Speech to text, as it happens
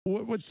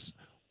What's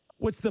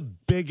the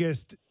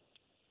biggest,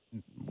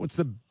 what's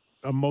the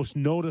most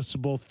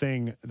noticeable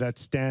thing that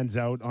stands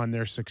out on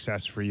their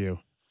success for you?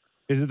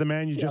 Is it the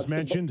man you Yeah, just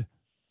mentioned?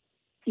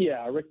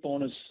 yeah, Rick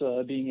Bowness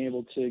being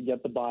able to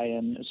get the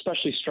buy-in,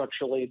 especially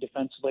structurally,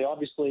 defensively.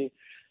 Obviously,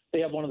 they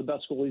have one of the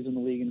best goalies in the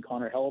league in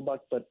Connor Hellebuck,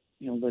 but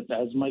but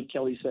as Mike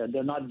Kelly said,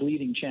 they're not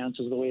bleeding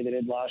chances the way they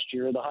did last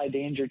year. The high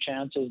danger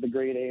chances, the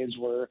grade A's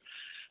were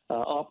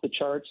off the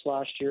charts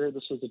last year.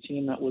 This was a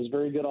team that was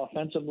very good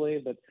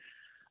offensively, but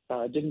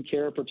didn't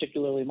care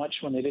particularly much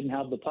when they didn't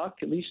have the puck.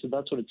 At least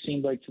that's what it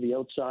seemed like to the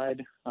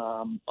outside.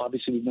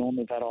 Obviously, we've known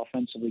they've had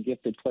offensively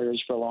gifted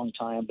players for a long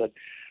time, but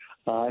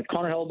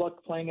Connor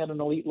Hellebuck playing at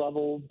an elite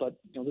level. But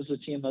this is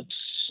a team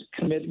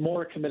that's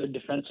more committed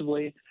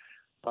defensively.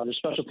 Their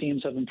special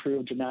teams have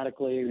improved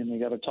dramatically, and they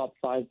got a top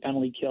 5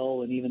 penalty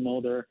kill. And even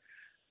though their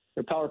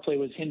power play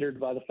was hindered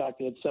by the fact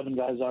they had 7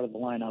 guys out of the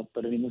lineup,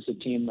 but this is a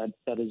team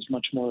that is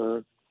much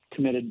more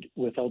committed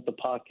without the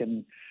puck.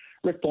 And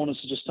Rick Bowness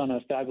has just done a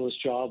fabulous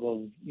job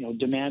of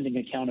demanding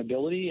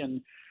accountability.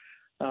 And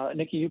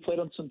Nikki, you played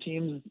on some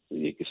teams.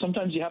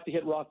 Sometimes you have to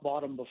hit rock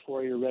bottom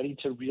before you're ready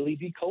to really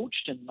be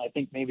coached. And I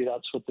think maybe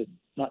that's what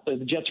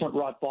the Jets weren't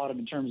rock bottom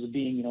in terms of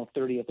being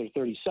 30th or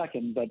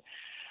 32nd, but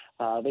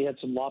they had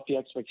some lofty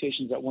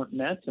expectations that weren't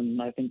met.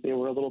 And I think they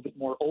were a little bit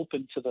more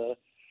open to the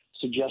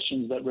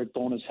suggestions that Rick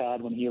Bowness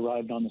had when he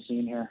arrived on the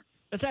scene here.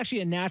 That's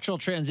actually a natural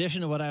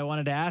transition to what I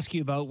wanted to ask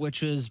you about,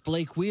 which was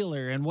Blake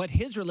Wheeler and what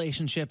his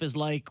relationship is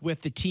like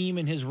with the team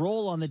and his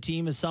role on the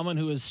team as someone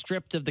who is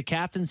stripped of the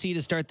captaincy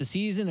to start the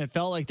season. It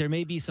felt like there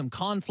may be some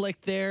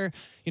conflict there,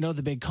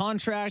 the big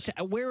contract.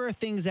 Where are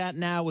things at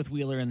now with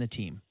Wheeler and the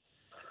team?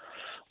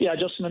 Yeah,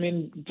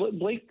 Justin,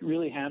 Blake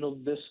really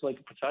handled this like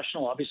a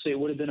professional. Obviously, it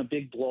would have been a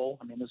big blow.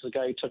 This is a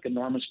guy who took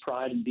enormous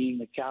pride in being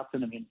the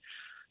captain.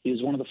 He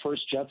was one of the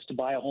first Jets to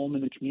buy a home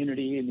in the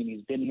community.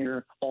 He's been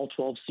here all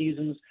 12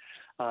 seasons.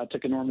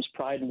 Took enormous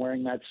pride in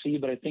wearing that C,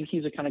 but I think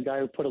he's the kind of guy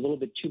who put a little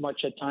bit too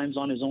much at times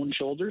on his own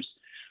shoulders.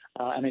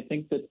 And I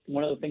think that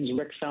one of the things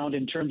Rick found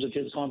in terms of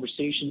his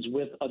conversations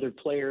with other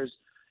players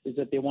is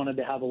that they wanted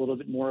to have a little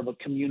bit more of a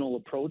communal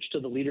approach to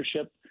the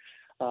leadership.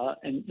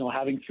 And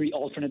having 3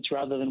 alternates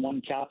rather than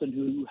one captain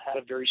who had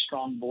a very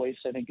strong voice,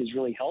 I think has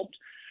really helped.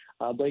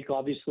 Blake,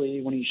 obviously,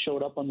 when he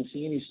showed up on the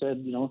scene, he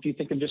said, if you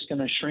think I'm just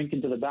going to shrink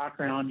into the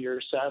background, you're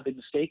sadly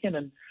mistaken.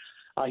 And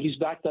he's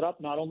backed that up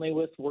not only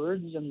with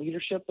words and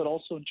leadership, but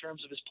also in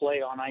terms of his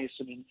play on ice.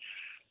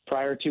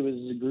 Prior to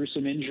his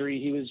gruesome injury,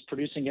 he was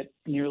producing at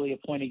nearly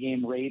a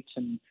point-a-game rate.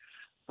 And,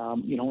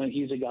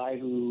 he's a guy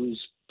who's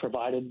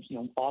provided,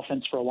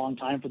 offense for a long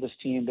time for this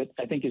team. But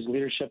I think his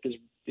leadership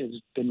has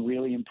been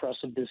really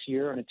impressive this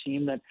year, and a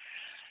team that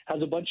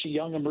has a bunch of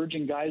young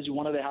emerging guys who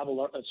wanted to have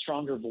a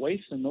stronger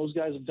voice, and those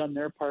guys have done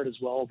their part as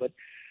well. But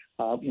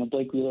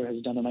Blake Wheeler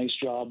has done a nice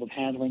job of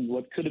handling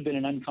what could have been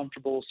an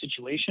uncomfortable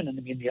situation. And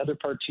the other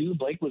part too,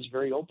 Blake was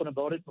very open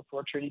about it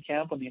before training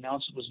camp when the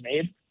announcement was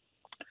made.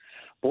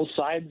 Both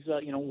sides,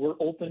 were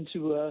open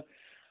to a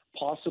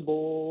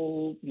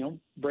possible,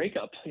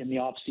 breakup in the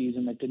off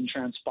season that didn't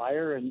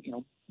transpire. And,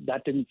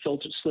 that didn't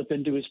slip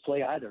into his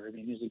play either.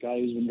 He's a guy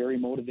who's been very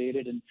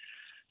motivated and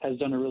has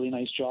done a really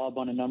nice job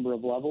on a number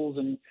of levels.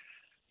 And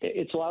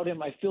it's allowed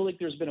him, I feel like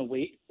there's been a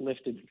weight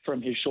lifted from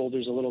his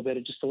shoulders a little bit.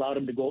 It just allowed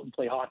him to go out and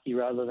play hockey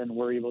rather than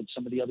worry about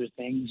some of the other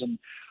things. And,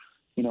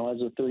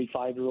 as a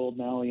 35-year-old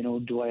now,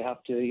 do I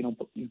have to,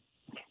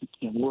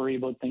 worry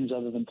about things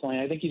other than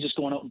playing? I think he's just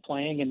going out and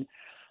playing. And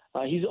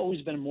he's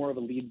always been more of a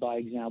lead by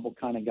example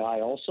kind of guy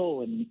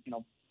also. And,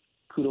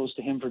 kudos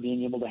to him for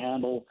being able to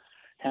handle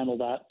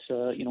that,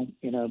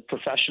 in a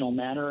professional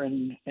manner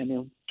and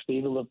to be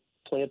able to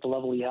play at the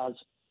level he has.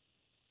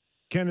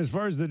 Ken, as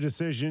far as the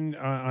decision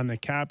on the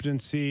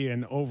captaincy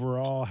and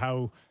overall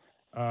how,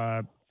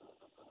 a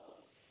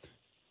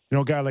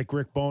guy like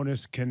Rick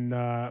Bowness can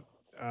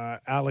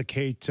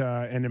allocate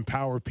and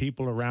empower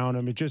people around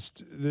him, it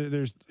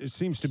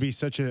seems to be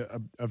such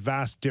a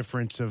vast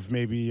difference of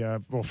maybe,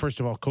 first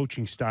of all,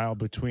 coaching style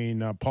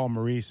between Paul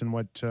Maurice and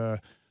what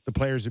the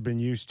players have been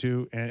used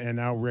to, and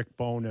now Rick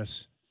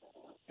Bowness.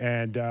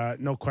 And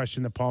no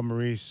question that Paul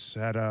Maurice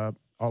had a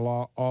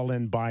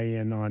all-in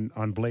buy-in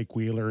on Blake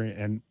Wheeler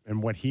and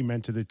what he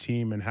meant to the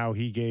team and how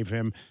he gave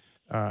him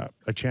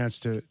a chance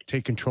to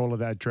take control of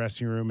that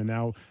dressing room. And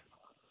now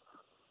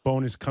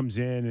Bowness comes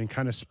in and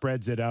kind of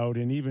spreads it out.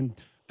 And even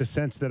the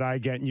sense that I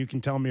get, and you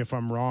can tell me if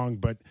I'm wrong,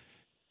 but,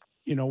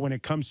 when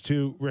it comes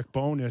to Rick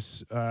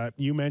Bowness,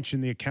 you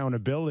mentioned the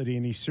accountability,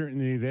 and he's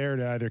certainly there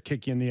to either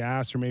kick you in the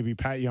ass or maybe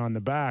pat you on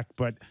the back.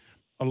 But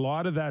a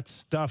lot of that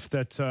stuff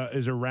that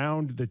is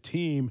around the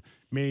team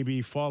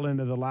maybe fall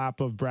into the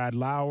lap of Brad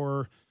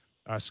Lauer,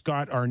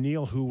 Scott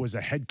Arniel, who was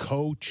a head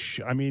coach.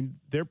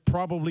 They're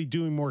probably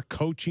doing more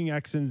coaching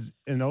X's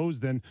and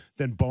O's than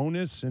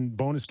Bowness, and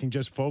Bowness can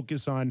just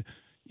focus on,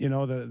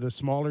 the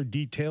smaller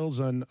details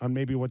on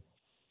maybe what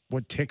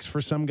ticks for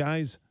some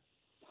guys.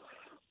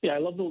 Yeah, I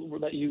love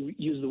that you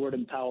use the word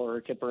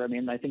empower, Kipper.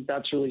 I think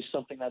that's really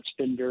something that's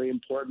been very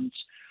important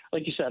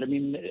like you said, I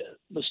mean,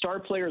 the star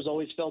players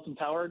always felt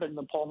empowered in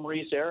the Paul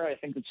Maurice era. I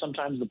think that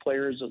sometimes the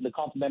players, the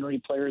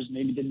complementary players,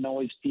 maybe didn't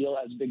always feel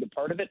as big a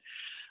part of it.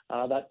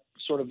 That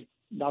sort of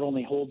not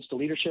only holds to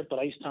leadership, but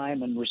ice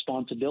time and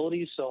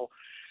responsibility. So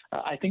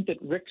I think that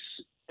Rick's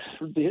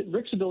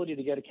ability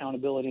to get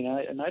accountability,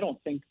 and I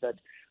don't think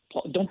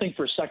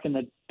for a second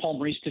that Paul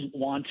Maurice didn't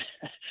want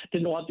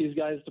these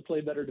guys to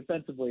play better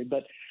defensively,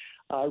 but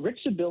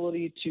Rick's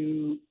ability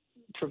to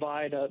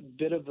provide a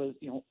bit of a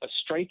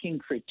striking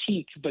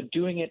critique, but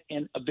doing it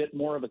in a bit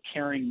more of a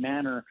caring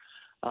manner,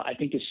 I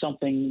think is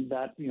something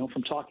that,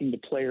 from talking to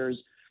players,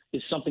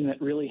 is something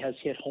that really has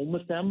hit home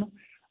with them.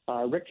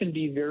 Rick can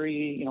be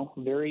very,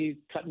 very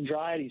cut and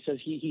dried. He says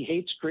he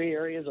hates gray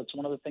areas. That's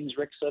one of the things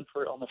Rick said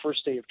on the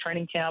first day of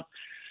training camp.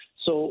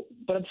 So,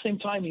 but at the same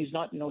time, he's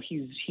not,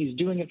 he's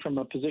doing it from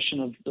a position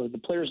of the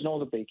players know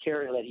that they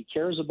care, that he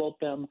cares about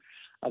them,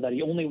 that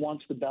he only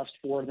wants the best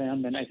for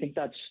them. And I think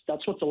that's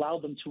what's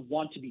allowed them to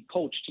want to be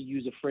coached, to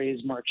use a phrase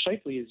Mark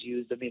Scheifele has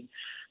used. I mean,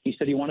 he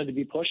said he wanted to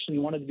be pushed and he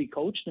wanted to be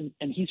coached, and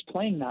he's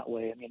playing that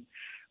way. I mean,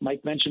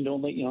 Mike mentioned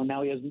only,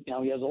 now he has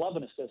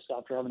 11 assists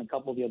after having a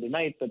couple the other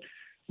night, but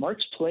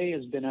Mark's play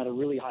has been at a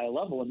really high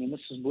level. I mean,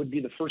 would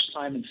be the first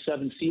time in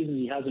 7 seasons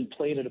he hasn't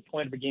played at a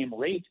point of a game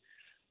rate.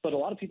 But a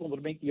lot of people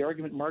would make the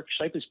argument Mark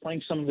Scheifele is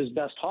playing some of his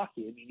best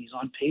hockey. I mean, he's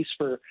on pace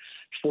for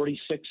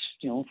 46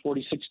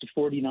 to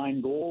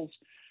 49 goals.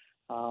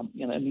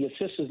 And the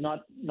assist is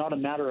not a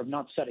matter of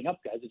not setting up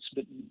guys. It's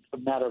been a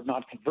matter of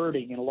not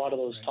converting. And a lot of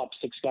those top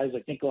 6 guys,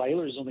 like Nikolai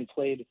Ehlers, only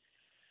played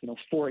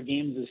 4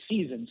 games this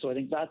season. So I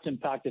think that's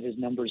impacted his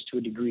numbers to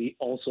a degree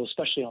also,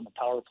 especially on the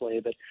power play.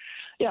 But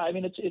yeah, I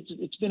mean,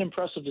 it's been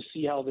impressive to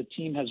see how the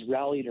team has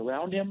rallied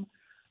around him.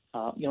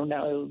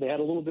 Now they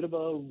had a little bit of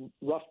a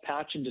rough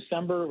patch in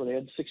December where they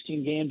had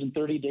 16 games in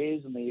 30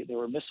 days and they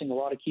were missing a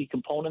lot of key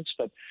components,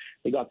 but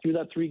they got through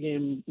that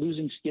 3-game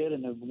losing skid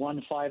and have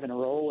won 5 in a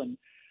row. And,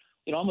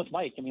 I'm with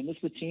Mike. I mean, this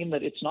is a team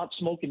that it's not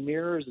smoke and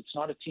mirrors. It's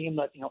not a team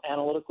that,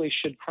 analytically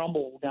should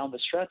crumble down the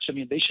stretch. I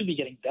mean, they should be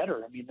getting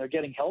better. I mean, they're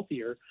getting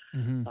healthier.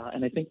 Mm-hmm.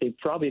 And I think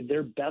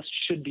their best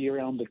should be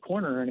around the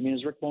corner. And I mean,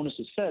 as Rick Bowness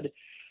has said,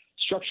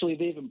 structurally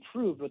they've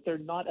improved, but they're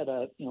not at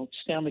a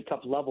Stanley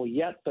Cup level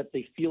yet, but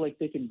they feel like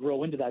they can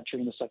grow into that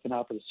during the second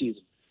half of the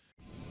season.